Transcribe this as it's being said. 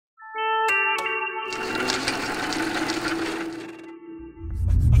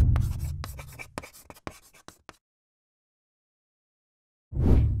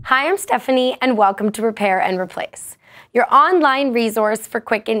Hi, I'm Stephany and welcome to Repair and Replace, your online resource for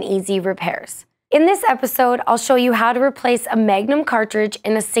quick and easy repairs. In this episode, I'll show you how to replace a Magnum cartridge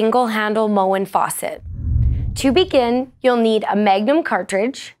in a single handle Moen faucet. To begin, you'll need a Magnum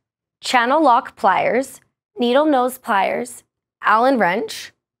cartridge, channel lock pliers, needle nose pliers, Allen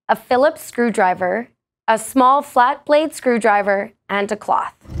wrench, a Phillips screwdriver, a small flat blade screwdriver, and a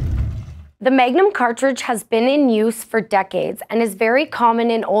cloth. The Magnum cartridge has been in use for decades and is very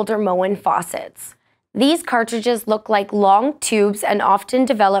common in older Moen faucets. These cartridges look like long tubes and often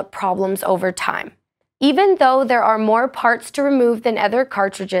develop problems over time. Even though there are more parts to remove than other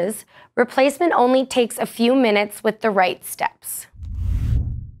cartridges, replacement only takes a few minutes with the right steps.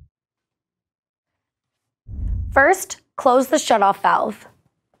 First, close the shutoff valve.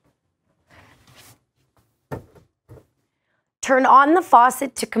 Turn on the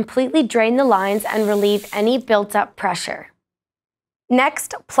faucet to completely drain the lines and relieve any built-up pressure.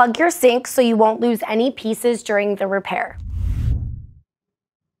 Next, plug your sink so you won't lose any pieces during the repair.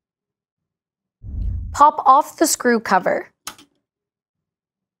 Pop off the screw cover.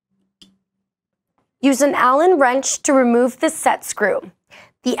 Use an Allen wrench to remove the set screw.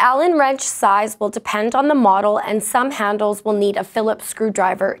 The Allen wrench size will depend on the model, and some handles will need a Phillips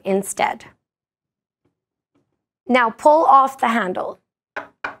screwdriver instead. Now pull off the handle.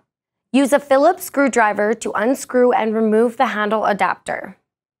 Use a Phillips screwdriver to unscrew and remove the handle adapter.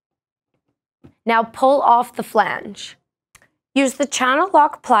 Now pull off the flange. Use the channel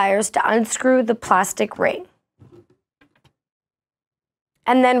lock pliers to unscrew the plastic ring.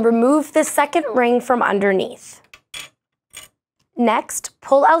 And then remove the second ring from underneath. Next,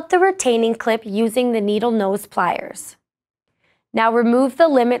 pull out the retaining clip using the needle nose pliers. Now remove the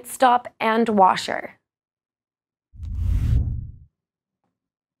limit stop and washer.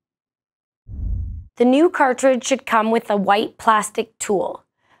 The new cartridge should come with a white plastic tool.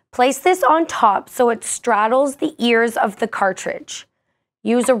 Place this on top so it straddles the ears of the cartridge.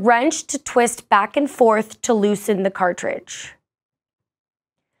 Use a wrench to twist back and forth to loosen the cartridge.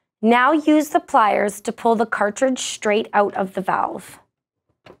 Now use the pliers to pull the cartridge straight out of the valve.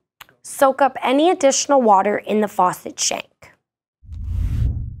 Soak up any additional water in the faucet shank.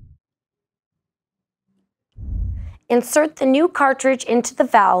 Insert the new cartridge into the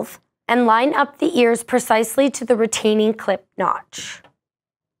valve and line up the ears precisely to the retaining clip notch.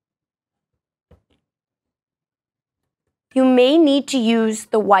 You may need to use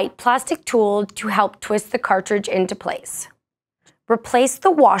the white plastic tool to help twist the cartridge into place. Replace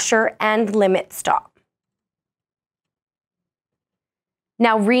the washer and limit stop.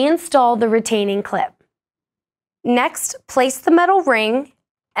 Now reinstall the retaining clip. Next, place the metal ring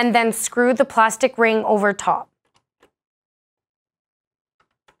and then screw the plastic ring over top.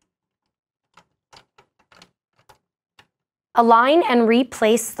 Align and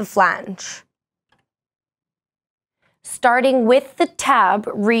replace the flange. Starting with the tab,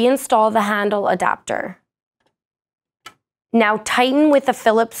 reinstall the handle adapter. Now tighten with a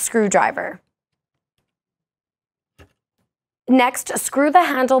Phillips screwdriver. Next, screw the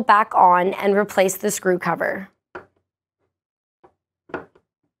handle back on and replace the screw cover.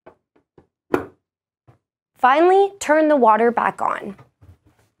 Finally, turn the water back on.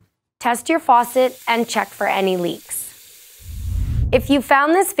 Test your faucet and check for any leaks. If you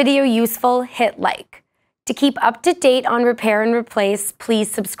found this video useful, hit like. To keep up to date on Repair and Replace,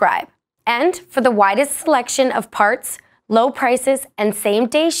 please subscribe. And for the widest selection of parts, low prices, and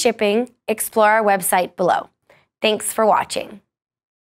same-day shipping, explore our website below. Thanks for watching.